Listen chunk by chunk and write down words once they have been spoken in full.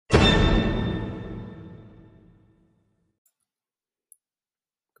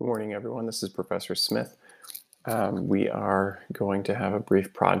Good morning, everyone. This is Professor Smith. We are going to have a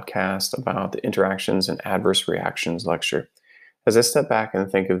brief podcast about the interactions and adverse reactions lecture. As I step back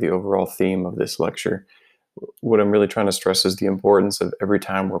and think of the overall theme of this lecture, what I'm really trying to stress is the importance of every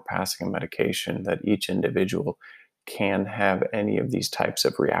time we're passing a medication that each individual can have any of these types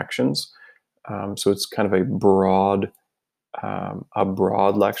of reactions. So it's kind of a broad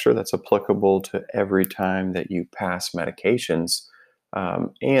lecture that's applicable to every time that you pass medications,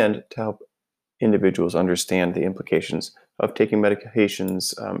 and to help individuals understand the implications of taking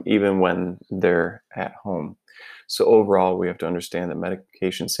medications, even when they're at home. So overall, we have to understand that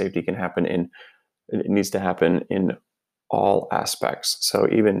medication safety it needs to happen in all aspects. So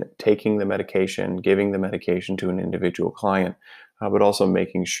even taking the medication, giving the medication to an individual client, but also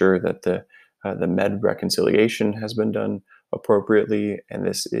making sure that the med reconciliation has been done appropriately. And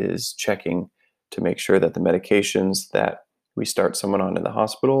this is checking to make sure that the medications that we start someone on in the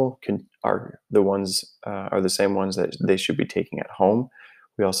hospital are the same ones that they should be taking at home.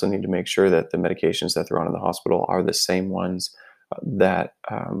 We also need to make sure that the medications that they're on in the hospital are the same ones that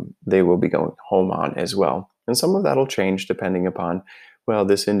they will be going home on as well. And some of that will change depending upon, well,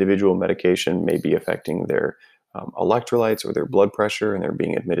 this individual medication may be affecting their electrolytes or their blood pressure, and they're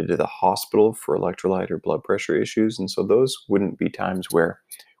being admitted to the hospital for electrolyte or blood pressure issues. And so those wouldn't be times where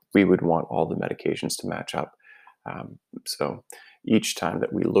we would want all the medications to match up. So each time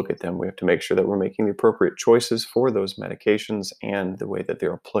that we look at them, we have to make sure that we're making the appropriate choices for those medications and the way that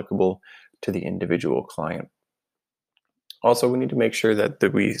they're applicable to the individual client. Also, we need to make sure that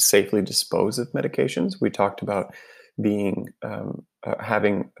we safely dispose of medications. We talked about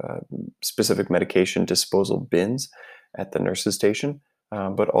having specific medication disposal bins at the nurse's station,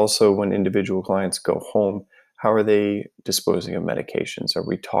 but also when individual clients go home, how are they disposing of medications? Are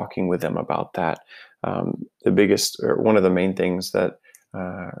we talking with them about that? One of the main things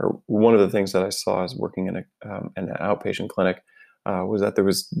one of the things that I saw as working in an outpatient clinic was that there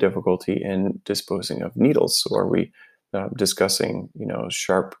was difficulty in disposing of needles. So are we discussing,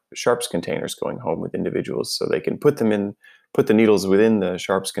 sharps containers going home with individuals so they can put the needles within the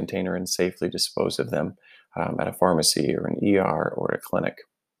sharps container and safely dispose of them at a pharmacy or an ER or a clinic.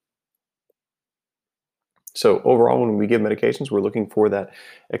 So overall, when we give medications, we're looking for that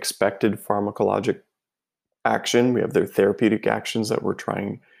expected pharmacologic action. We have their therapeutic actions that we're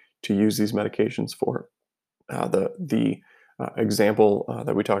trying to use these medications for. The example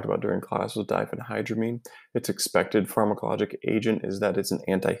that we talked about during class was diphenhydramine. Its expected pharmacologic agent is that it's an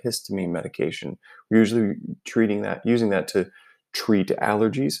antihistamine medication. We're usually using that to treat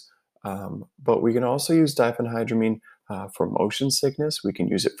allergies, but we can also use diphenhydramine for motion sickness. We can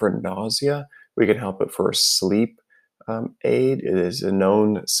use it for nausea. We can help it for sleep aid. It is a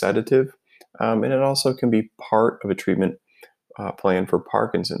known sedative, and it also can be part of a treatment plan for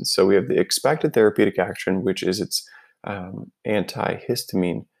Parkinson's. So we have the expected therapeutic action, which is its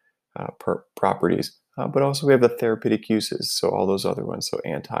antihistamine properties, but also we have the therapeutic uses. So all those other ones, so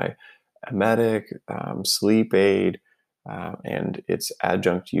antiemetic, sleep aid, and its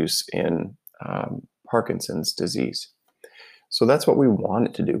adjunct use in Parkinson's disease. So that's what we want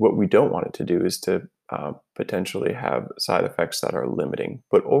it to do. What we don't want it to do is to potentially have side effects that are limiting.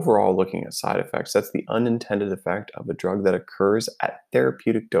 But overall, looking at side effects, that's the unintended effect of a drug that occurs at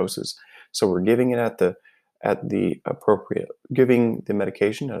therapeutic doses. So we're giving it giving the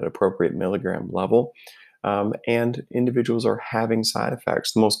medication at an appropriate milligram level, and individuals are having side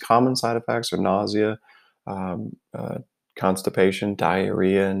effects. The most common side effects are nausea, constipation,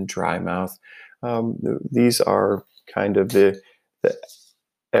 diarrhea, and dry mouth. These are kind of the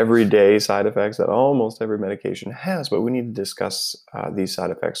everyday side effects that almost every medication has, but we need to discuss these side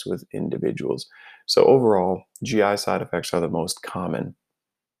effects with individuals. So overall, GI side effects are the most common.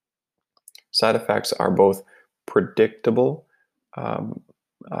 Side effects are both predictable,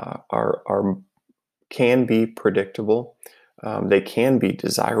 can be predictable. They can be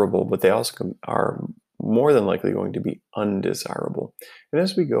desirable, but they also are more than likely going to be undesirable. And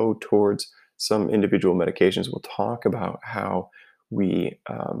as we go towards some individual medications, we'll talk about how we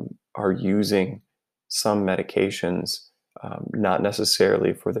are using some medications not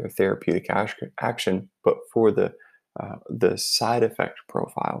necessarily for their therapeutic action, but for the side effect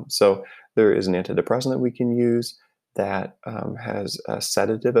profile. So there is an antidepressant that we can use that has a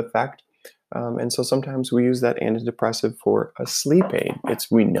sedative effect. And so sometimes we use that antidepressant for a sleep aid.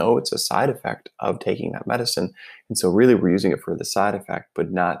 We know it's a side effect of taking that medicine. And so really we're using it for the side effect,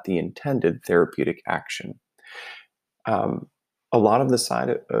 but not the intended therapeutic action. A lot of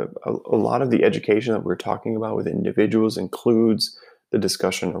the education that we're talking about with individuals includes the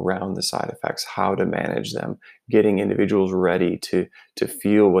discussion around the side effects, how to manage them, getting individuals ready to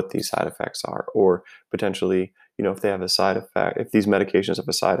feel what these side effects are, or potentially, if they have a side effect, if these medications have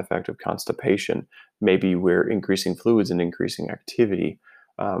a side effect of constipation, maybe we're increasing fluids and increasing activity.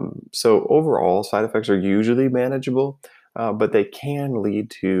 So overall, side effects are usually manageable, but they can lead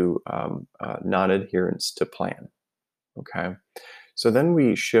to non-adherence to plan. Okay, so then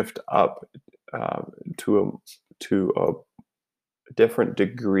we shift up uh, to a different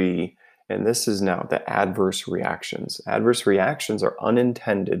degree, and this is now the adverse reactions. Adverse reactions are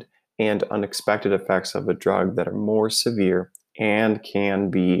unintended and unexpected effects of a drug that are more severe and can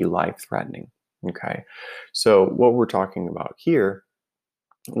be life-threatening. Okay, so what we're talking about here,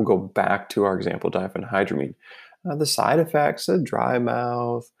 we'll go back to our example, diphenhydramine. The side effects, a dry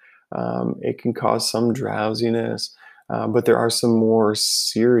mouth, it can cause some drowsiness, but there are some more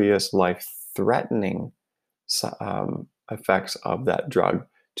serious life-threatening effects of that drug,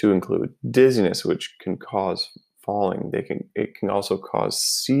 to include dizziness, which can cause falling. It can also cause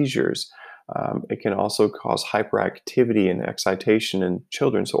seizures. It can also cause hyperactivity and excitation in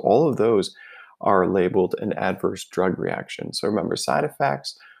children. So all of those are labeled an adverse drug reaction. So remember, side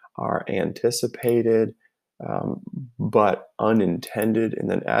effects are anticipated, but unintended, and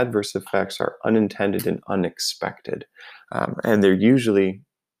then adverse effects are unintended and unexpected. And they're usually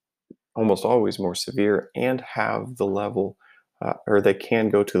almost always more severe and have the level, or they can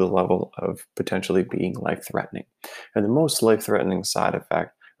go to the level of potentially being life-threatening. And the most life-threatening side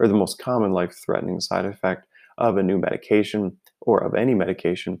effect, or the most common life-threatening side effect of a new medication or of any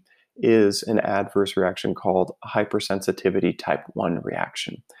medication, is an adverse reaction called hypersensitivity type 1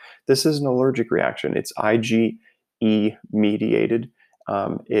 reaction. This is an allergic reaction. It's IgE mediated.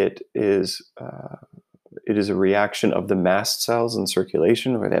 It is a reaction of the mast cells in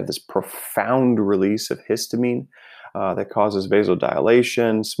circulation where they have this profound release of histamine that causes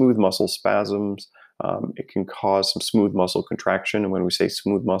vasodilation, smooth muscle spasms. It can cause some smooth muscle contraction. And when we say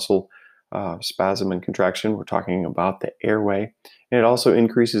smooth muscle spasm and contraction, we're talking about the airway. And it also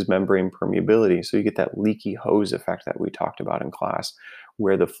increases membrane permeability. So you get that leaky hose effect that we talked about in class,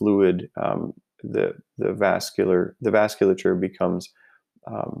 where the fluid, the vasculature becomes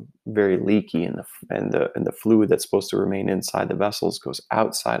very leaky, and the fluid that's supposed to remain inside the vessels goes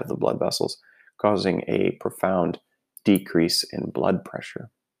outside of the blood vessels, causing a profound decrease in blood pressure.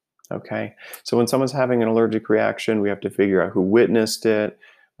 Okay, so when someone's having an allergic reaction, we have to figure out who witnessed it,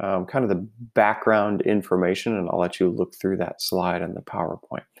 kind of the background information, and I'll let you look through that slide in the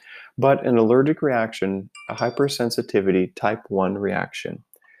PowerPoint. But an allergic reaction, a hypersensitivity type 1 reaction,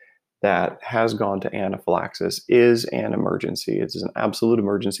 that has gone to anaphylaxis is an emergency. It's an absolute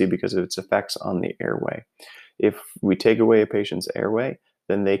emergency because of its effects on the airway. If we take away a patient's airway,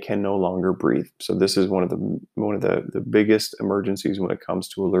 then they can no longer breathe. So this is one of the biggest emergencies when it comes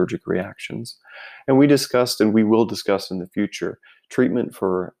to allergic reactions. And we discussed, and we will discuss in the future, treatment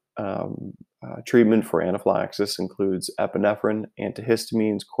for anaphylaxis includes epinephrine,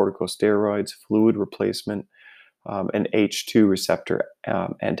 antihistamines, corticosteroids, fluid replacement, and H2 receptor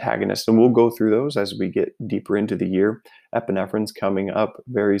antagonist. And we'll go through those as we get deeper into the year. Epinephrine's coming up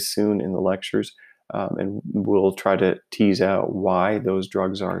very soon in the lectures, and we'll try to tease out why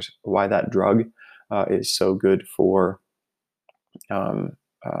that drug is so good for an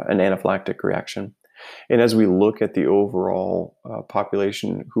anaphylactic reaction. And as we look at the overall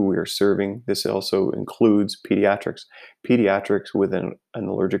population who we are serving, this also includes pediatrics. Pediatrics with an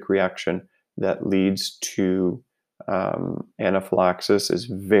allergic reaction that leads to anaphylaxis is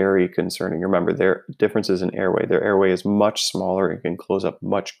very concerning. Remember, their differences in airway. Their airway is much smaller and can close up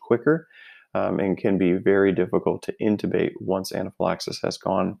much quicker, and can be very difficult to intubate once anaphylaxis has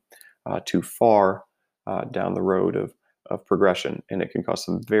gone too far down the road of progression, and it can cause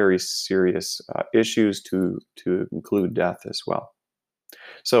some very serious issues to include death as well.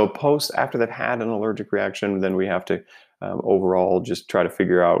 So after they've had an allergic reaction, then we have to overall just try to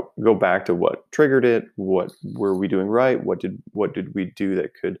figure out, go back to what triggered it, what were we doing right, what did we do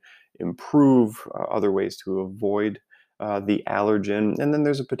that could improve, other ways to avoid the allergen, and then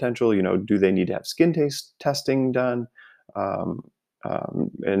there's a potential, do they need to have skin testing done? And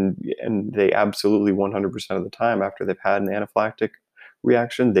they absolutely 100% of the time after they've had an anaphylactic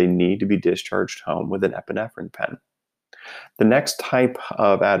reaction, they need to be discharged home with an epinephrine pen. The next type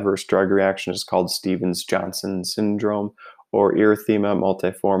of adverse drug reaction is called Stevens-Johnson syndrome, or erythema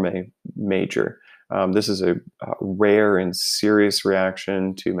multiforme major. This is a rare and serious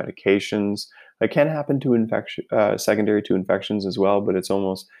reaction to medications. It can happen to secondary to infections as well, but it's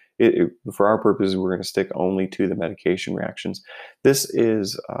almost for our purposes, we're going to stick only to the medication reactions. This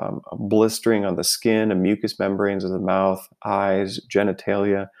is a blistering on the skin and mucous membranes of the mouth, eyes,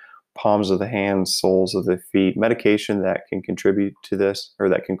 genitalia, palms of the hands, soles of the feet. Medication that can contribute to this or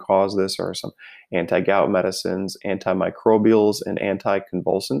that can cause this are some anti-gout medicines, antimicrobials, and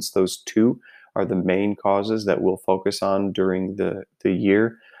anticonvulsants. Those two are the main causes that we'll focus on during the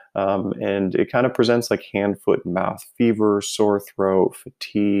year. And it kind of presents like hand, foot, and mouth, fever, sore throat,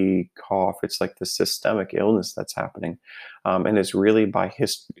 fatigue, cough. It's like the systemic illness that's happening. And it's really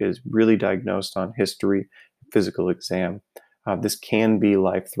is really diagnosed on history, physical exam. This can be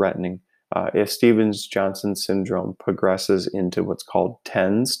life-threatening. If Stevens-Johnson syndrome progresses into what's called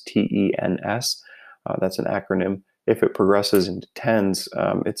TENS, T-E-N-S, that's an acronym. If it progresses into TENS,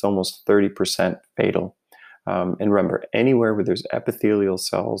 it's almost 30% fatal. And remember, anywhere where there's epithelial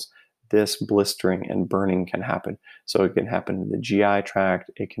cells, this blistering and burning can happen. So it can happen in the GI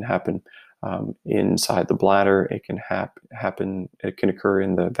tract. It can happen inside the bladder. It can happen. It can occur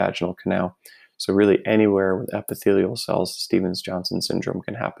in the vaginal canal. So really anywhere with epithelial cells, Stevens-Johnson syndrome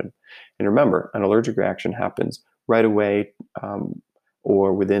can happen. And remember, an allergic reaction happens right away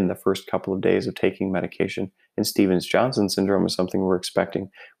or within the first couple of days of taking medication. And Stevens-Johnson syndrome is something we're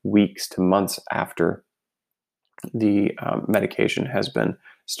expecting weeks to months after the medication has been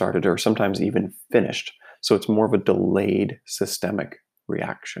started or sometimes even finished. So it's more of a delayed systemic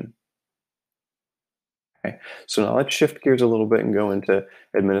reaction. Okay, so now let's shift gears a little bit and go into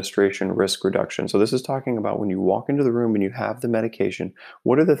administration risk reduction. So this is talking about when you walk into the room and you have the medication,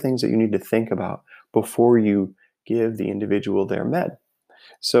 what are the things that you need to think about before you give the individual their med?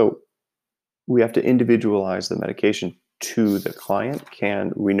 So we have to individualize the medication to the client.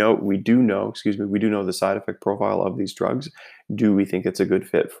 We do know the side effect profile of these drugs. Do we think it's a good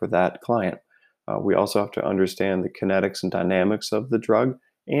fit for that client? We also have to understand the kinetics and dynamics of the drug,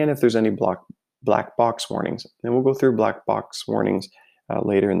 and if there's any black box warnings. And we'll go through black box warnings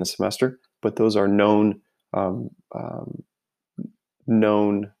later in the semester, but those are known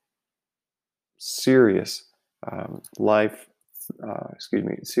serious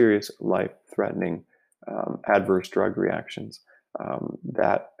serious life-threatening adverse drug reactions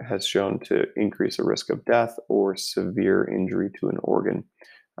that has shown to increase the risk of death or severe injury to an organ.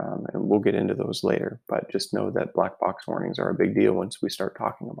 And we'll get into those later, but just know that black box warnings are a big deal once we start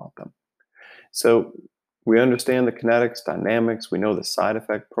talking about them. So we understand the kinetics, dynamics, we know the side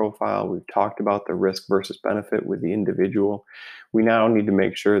effect profile, we've talked about the risk versus benefit with the individual. We now need to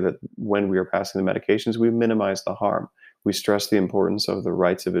make sure that when we are passing the medications, we minimize the harm. We stress the importance of the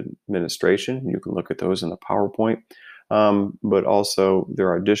rights of administration. You can look at those in the PowerPoint. But also there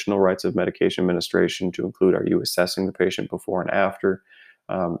are additional rights of medication administration to include, are you assessing the patient before and after,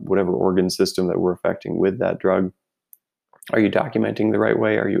 whatever organ system that we're affecting with that drug? Are you documenting the right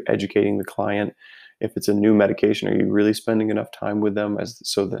way? Are you educating the client? If it's a new medication, are you really spending enough time with them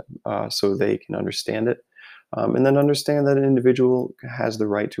so they can understand it? And then understand that an individual has the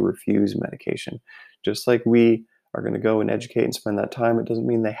right to refuse medication. Just like we are going to go and educate and spend that time, it doesn't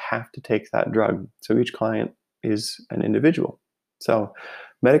mean they have to take that drug. So each client is an individual. So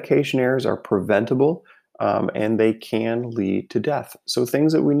medication errors are preventable, and they can lead to death. So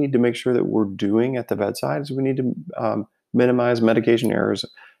things that we need to make sure that we're doing at the bedside is we need to minimize medication errors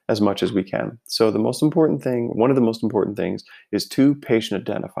as much as we can. So one of the most important things is 2 patient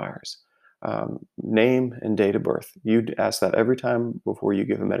identifiers, name and date of birth. You'd ask that every time before you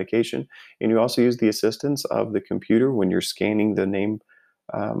give a medication. And you also use the assistance of the computer when you're scanning the name,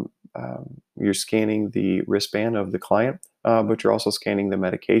 you're scanning the wristband of the client, but you're also scanning the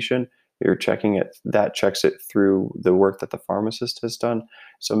medication. You're checking it, that checks it through the work that the pharmacist has done.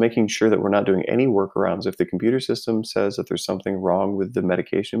 So making sure that we're not doing any workarounds. If the computer system says that there's something wrong with the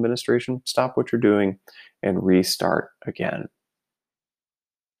medication administration, stop what you're doing and restart again.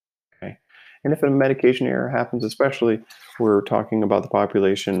 Okay. And if a medication error happens, especially we're talking about the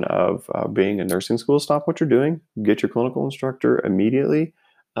population of being in nursing school, stop what you're doing, get your clinical instructor immediately.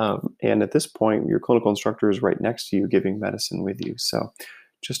 And at this point, your clinical instructor is right next to you giving medicine with you. So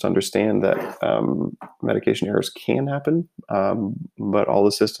just understand that medication errors can happen, but all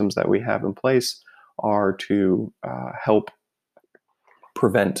the systems that we have in place are to help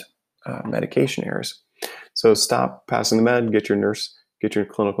prevent medication errors. So stop passing the med, get your nurse, get your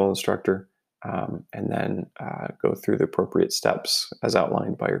clinical instructor, and then go through the appropriate steps as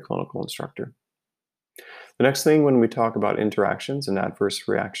outlined by your clinical instructor. The next thing when we talk about interactions and adverse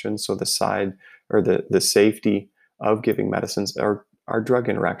reactions, so the safety of giving medicines are drug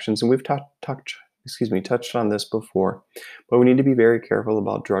interactions. And we've touched on this before, but we need to be very careful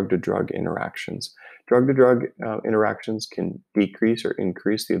about drug-to-drug interactions. Drug-to-drug interactions can decrease or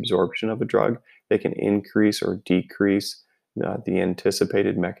increase the absorption of a drug. They can increase or decrease the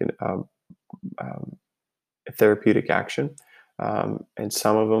anticipated um, therapeutic action. And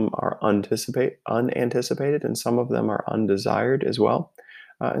some of them are unanticipated, and some of them are undesired as well.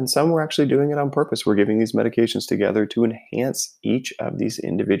 And some we're actually doing it on purpose. We're giving these medications together to enhance each of these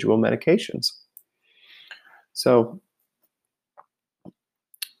individual medications. So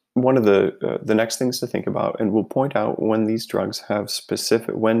one of the next things to think about, and we'll point out when drugs have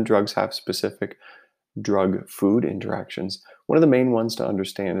specific drug food interactions. One of the main ones to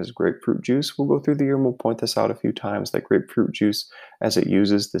understand is grapefruit juice. We'll go through the year and we'll point this out a few times that grapefruit juice, as it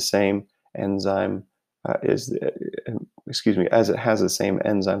uses the same enzyme, as it has the same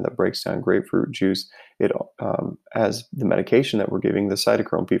enzyme that breaks down grapefruit juice, it as the medication that we're giving, the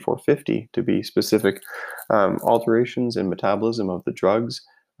cytochrome P450 to be specific, alterations in metabolism of the drugs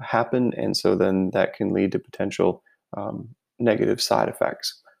happen, and so then that can lead to potential negative side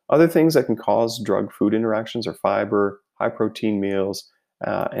effects. Other things that can cause drug-food interactions are fiber, high-protein meals,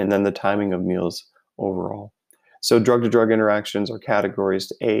 and then the timing of meals overall. So drug-to-drug interactions are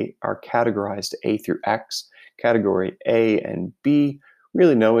categorized A through X. Category A and B,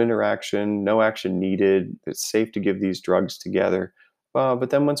 really no interaction, no action needed. It's safe to give these drugs together. But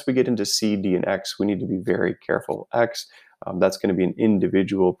then once we get into C, D, and X, we need to be very careful. X, that's going to be an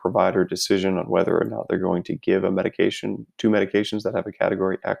individual provider decision on whether or not they're going to give two medications that have a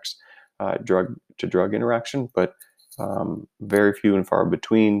category X drug-to-drug interaction, but very few and far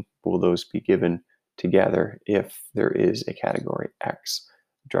between will those be given together if there is a category X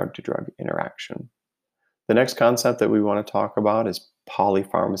drug-to-drug interaction. The next concept that we want to talk about is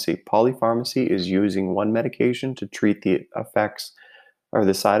polypharmacy. Polypharmacy is using one medication to treat the effects or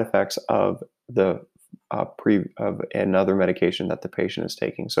the side effects of another medication that the patient is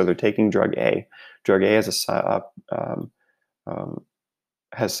taking. So they're taking drug A. Drug A has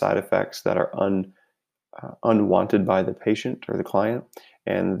side effects that are unwanted by the patient or the client,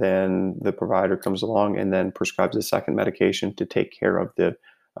 and then the provider comes along and then prescribes a second medication to take care of the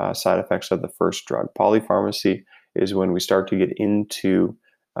side effects of the first drug. Polypharmacy is when we start to get into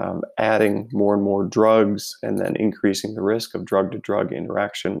adding more and more drugs and then increasing the risk of drug-to-drug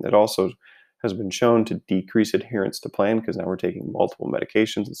interaction. It also has been shown to decrease adherence to plan because now we're taking multiple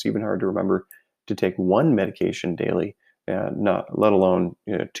medications. It's even hard to remember to take one medication daily, not let alone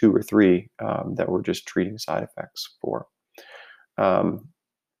two or three that we're just treating side effects for.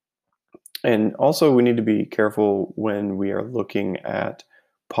 And also we need to be careful when we are looking at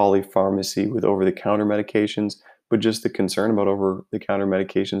polypharmacy with over-the-counter medications, but just the concern about over-the-counter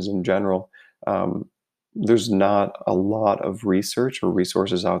medications in general. There's not a lot of research or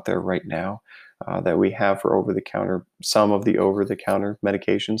resources out there right now that we have for some of the over-the-counter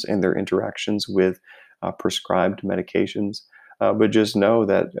medications and their interactions with prescribed medications. But just know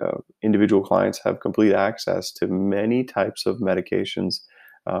that individual clients have complete access to many types of medications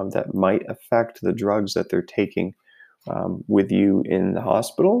that might affect the drugs that they're taking with you in the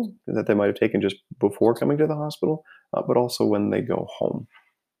hospital, that they might have taken just before coming to the hospital, but also when they go home.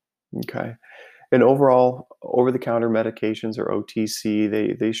 Okay. And overall, over-the-counter medications or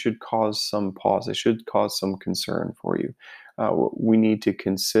OTC, they should cause some pause. They should cause some concern for you. We need to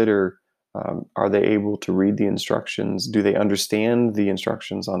consider, are they able to read the instructions? Do they understand the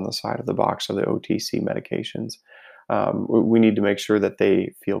instructions on the side of the box of the OTC medications? We need to make sure that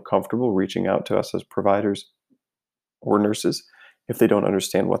they feel comfortable reaching out to us as providers or nurses if they don't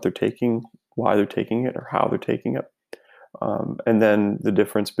understand what they're taking, why they're taking it, or how they're taking it. And then the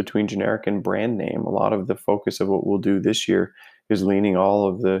difference between generic and brand name. A lot of the focus of what we'll do this year is leaning all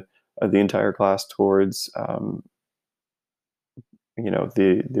of the entire class towards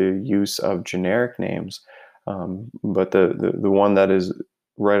the use of generic names. But the one that is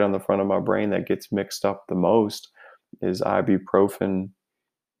right on the front of my brain that gets mixed up the most is ibuprofen,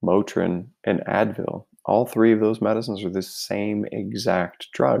 Motrin, and Advil. All three of those medicines are the same exact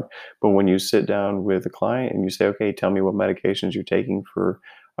drug. But when you sit down with a client and you say, okay, tell me what medications you're taking for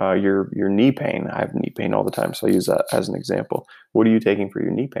your knee pain. I have knee pain all the time, so I use that as an example. What are you taking for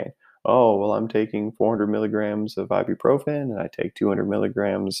your knee pain? Oh, well, I'm taking 400 milligrams of ibuprofen, and I take 200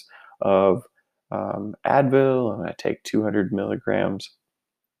 milligrams of Advil, and I take 200 milligrams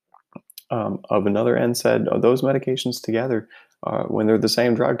of another NSAID. Those medications together, when they're the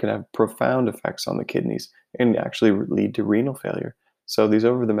same drug, can have profound effects on the kidneys and actually lead to renal failure. So these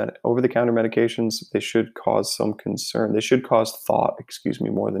over-the-counter medications, they should cause some concern. They should cause thought,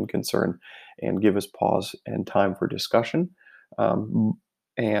 more than concern, and give us pause and time for discussion.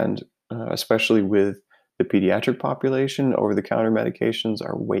 And especially with the pediatric population. Over-the-counter medications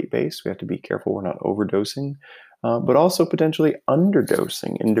are weight-based. We have to be careful we're not overdosing, but also potentially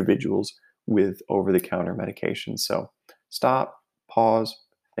underdosing individuals with over-the-counter medications. So stop, pause,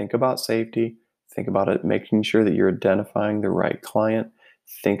 think about safety, think about it, making sure that you're identifying the right client,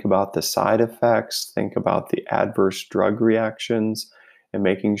 think about the side effects, think about the adverse drug reactions, and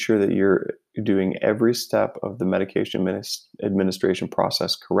making sure that you're doing every step of the medication administration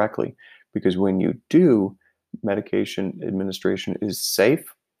process correctly. Because when you do, medication administration is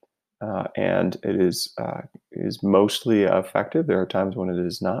safe, and it is mostly effective. There are times when it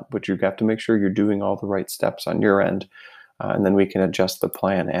is not, but you have to make sure you're doing all the right steps on your end, and then we can adjust the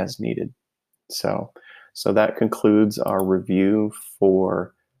plan as needed. So, so that concludes our review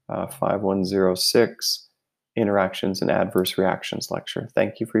for 5106 Interactions and Adverse Reactions lecture.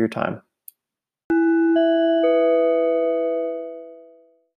 Thank you for your time.